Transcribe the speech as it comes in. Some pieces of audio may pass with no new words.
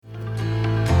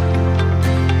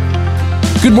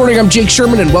Good morning, I'm Jake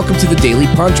Sherman, and welcome to the Daily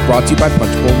Punch, brought to you by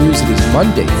Punchbowl News. It is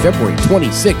Monday, February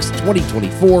 26,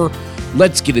 2024.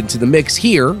 Let's get into the mix.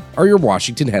 Here are your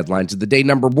Washington headlines of the day.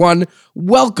 Number one,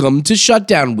 welcome to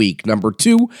shutdown week. Number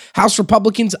two, House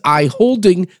Republicans eye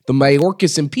holding the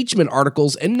Mayorkas impeachment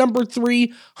articles. And number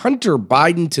three, Hunter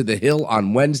Biden to the Hill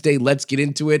on Wednesday. Let's get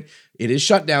into it. It is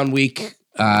shutdown week.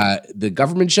 The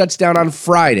government shuts down on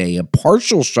Friday, a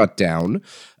partial shutdown.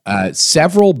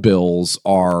 Several bills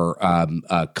are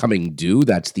coming due.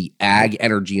 That's the Ag,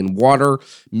 Energy, and Water,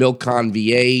 Milcon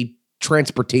VA,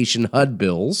 Transportation HUD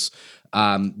bills.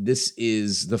 This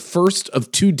is the first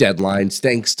of two deadlines,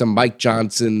 thanks to Mike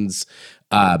Johnson's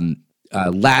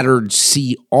laddered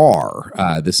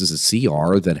CR. This is a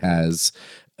CR that has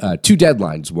two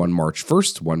deadlines, one March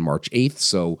 1st, one March 8th.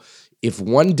 So if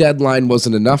one deadline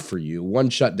wasn't enough for you,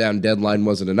 one shutdown deadline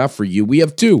wasn't enough for you, we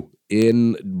have two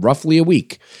in roughly a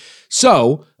week.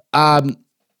 So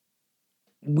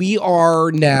we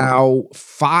are now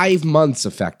 5 months,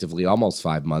 effectively, almost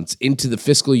 5 months, into the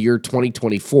fiscal year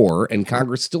 2024, and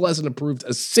Congress still hasn't approved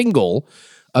a single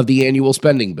of the annual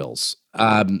spending bills.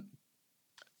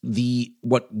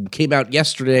 What came out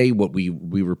yesterday, what we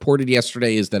reported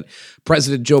yesterday, is that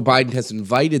President Joe Biden has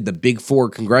invited the big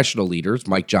four congressional leaders,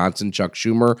 Mike Johnson, Chuck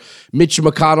Schumer, Mitch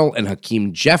McConnell, and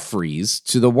Hakeem Jeffries,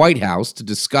 to the White House to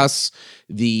discuss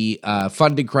the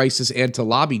funding crisis and to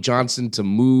lobby Johnson to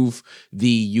move the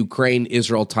Ukraine,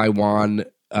 Israel, Taiwan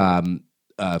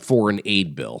foreign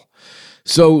aid bill.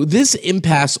 So this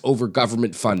impasse over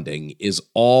government funding is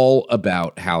all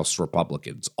about House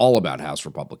Republicans,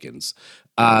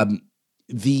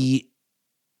 The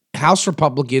House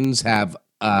Republicans have,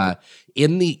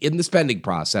 in the spending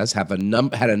process, have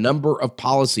had a number of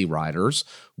policy riders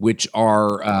which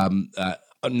are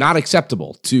not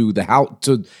acceptable to the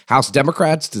House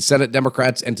Democrats, to Senate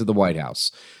Democrats, and to the White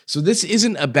House. So this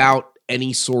isn't about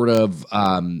any sort of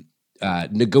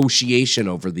negotiation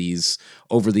over these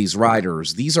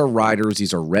riders. These are riders.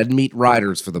 These are red meat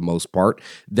riders for the most part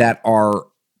that are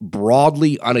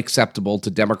broadly unacceptable to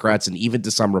Democrats and even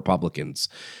to some Republicans.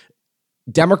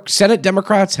 Senate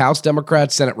Democrats, House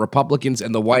Democrats, Senate Republicans,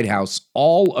 and the White House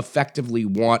all effectively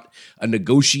want a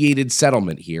negotiated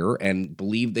settlement here and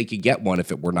believe they could get one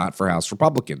if it were not for House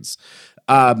Republicans.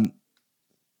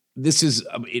 This is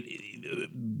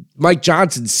Mike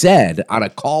Johnson said on a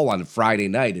call on Friday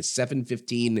night, a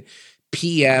 7:15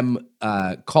 p.m.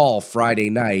 Call Friday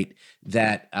night,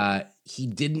 that he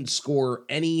didn't score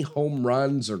any home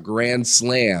runs or grand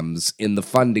slams in the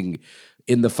funding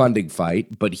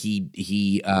fight, but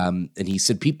he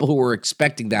said people who were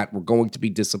expecting that were going to be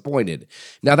disappointed.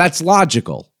 Now that's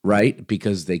logical, right?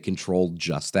 Because they controlled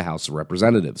just the House of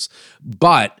Representatives,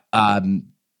 but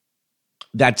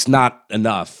that's not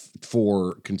enough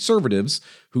for conservatives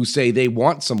who say they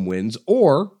want some wins,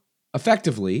 or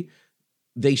effectively,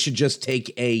 they should just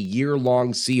take a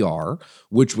year-long CR,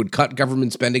 which would cut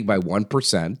government spending by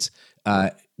 1%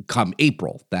 come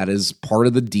April. That is part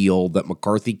of the deal that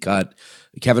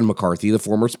Kevin McCarthy, the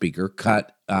former speaker,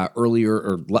 cut earlier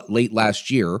or late last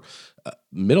year,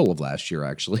 middle of last year,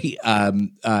 actually.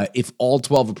 If all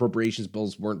 12 appropriations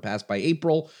bills weren't passed by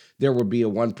April, there would be a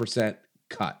 1%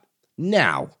 cut.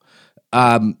 Now,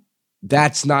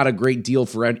 that's not a great deal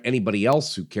for anybody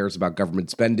else who cares about government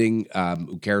spending,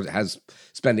 has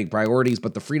spending priorities,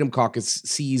 but the Freedom Caucus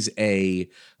sees a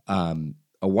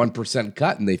 1%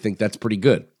 cut, and they think that's pretty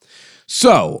good.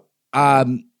 So,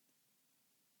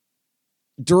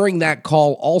 during that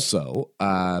call also,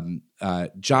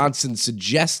 Johnson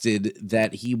suggested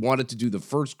that he wanted to do the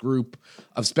first group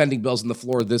of spending bills on the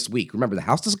floor this week. Remember, the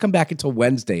House doesn't come back until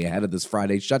Wednesday ahead of this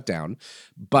Friday shutdown,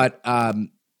 but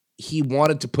he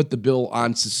wanted to put the bill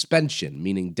on suspension,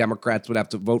 meaning Democrats would have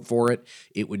to vote for it.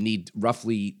 It would need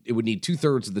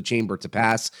 2/3 of the chamber to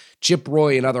pass. Chip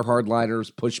Roy and other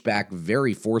hardliners pushed back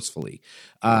very forcefully.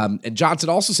 And Johnson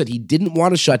also said he didn't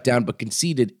want to shut down, but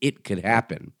conceded it could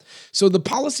happen. So the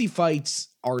policy fights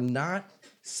are not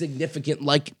significant,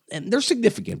 and they're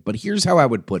significant, but here's how I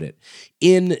would put it.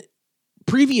 In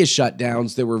previous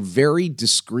shutdowns, there were very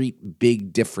discrete,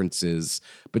 big differences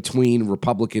between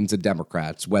Republicans and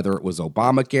Democrats, whether it was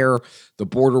Obamacare, the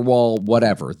border wall,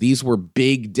 whatever. These were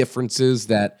big differences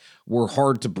that were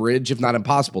hard to bridge, if not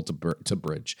impossible to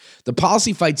bridge. The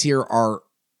policy fights here are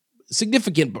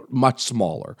significant, but much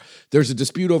smaller. There's a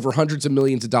dispute over hundreds of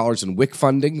millions of dollars in WIC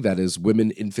funding, that is Women,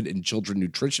 Infant, and Children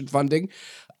Nutrition funding.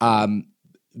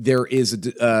 There is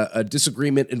a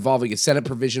disagreement involving a Senate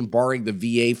provision barring the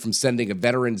VA from sending a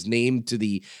veteran's name to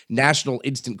the National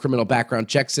Instant Criminal Background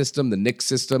Check System, the NICS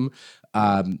system,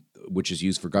 which is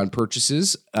used for gun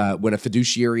purchases, when a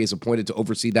fiduciary is appointed to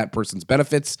oversee that person's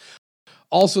benefits.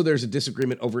 Also, there's a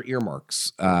disagreement over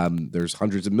earmarks. There's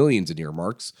hundreds of millions in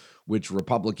earmarks, which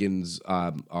Republicans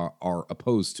are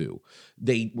opposed to.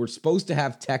 They were supposed to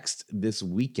have text this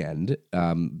weekend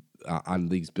on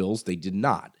these bills. They did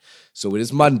not. So it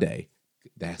is Monday.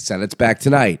 The Senate's back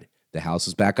tonight. The House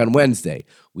is back on Wednesday.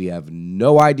 We have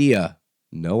no idea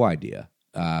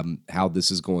how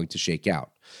this is going to shake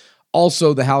out.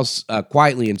 Also, the House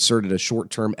quietly inserted a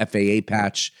short-term FAA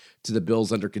patch to the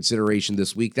bills under consideration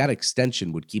this week. That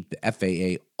extension would keep the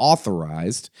FAA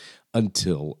authorized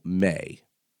until May.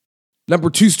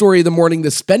 Number 2 story of the morning, the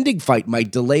spending fight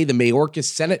might delay the Mayorkas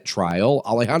Senate trial.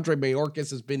 Alejandro Mayorkas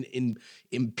has been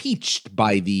impeached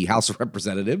by the House of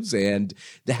Representatives, and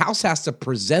the House has to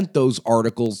present those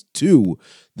articles to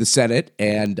the Senate,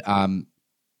 and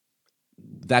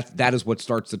that is what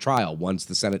starts the trial. Once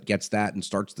the Senate gets that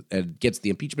and gets the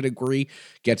impeachment inquiry,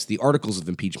 gets the articles of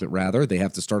impeachment, rather, they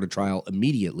have to start a trial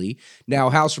immediately. Now,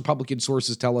 House Republican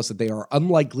sources tell us that they are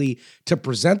unlikely to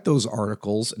present those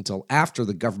articles until after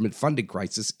the government funding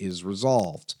crisis is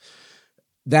resolved.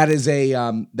 That is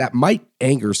that might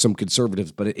anger some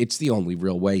conservatives, but it's the only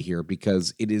real way here,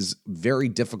 because it is very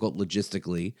difficult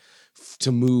logistically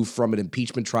to move from an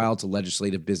impeachment trial to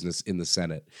legislative business in the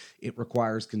Senate. It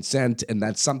requires consent, and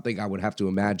that's something I would have to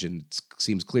imagine it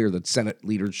seems clear that Senate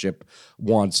leadership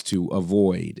wants to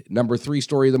avoid. Number 3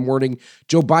 story of the morning,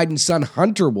 Joe Biden's son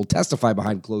Hunter will testify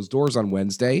behind closed doors on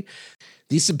Wednesday.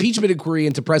 This impeachment inquiry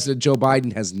into President Joe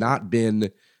Biden has not been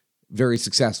very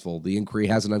successful. The inquiry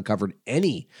hasn't uncovered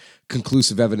any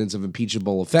conclusive evidence of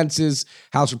impeachable offenses.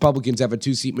 House Republicans have a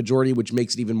 2-seat majority, which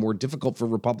makes it even more difficult for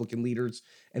Republican leaders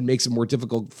and makes it more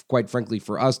difficult, quite frankly,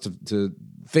 for us to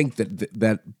think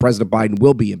that President Biden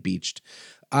will be impeached.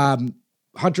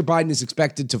 Hunter Biden is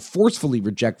expected to forcefully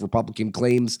reject Republican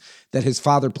claims that his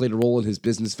father played a role in his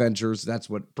business ventures. That's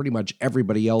what pretty much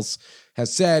everybody else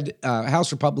has said.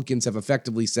 House Republicans have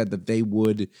effectively said that they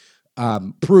would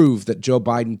prove that Joe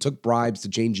Biden took bribes to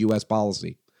change U.S.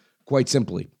 policy. Quite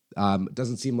simply. It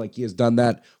doesn't seem like he has done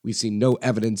that. We've seen no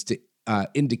evidence to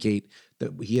indicate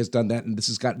that he has done that, and this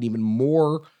has gotten even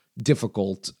more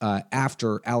difficult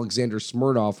after Alexander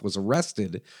Smirnov was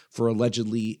arrested for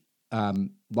allegedly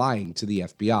lying to the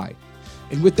FBI.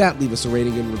 And with that, leave us a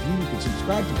rating and review. You can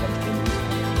subscribe to Punch News.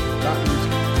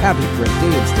 Have a great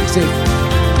day and stay safe.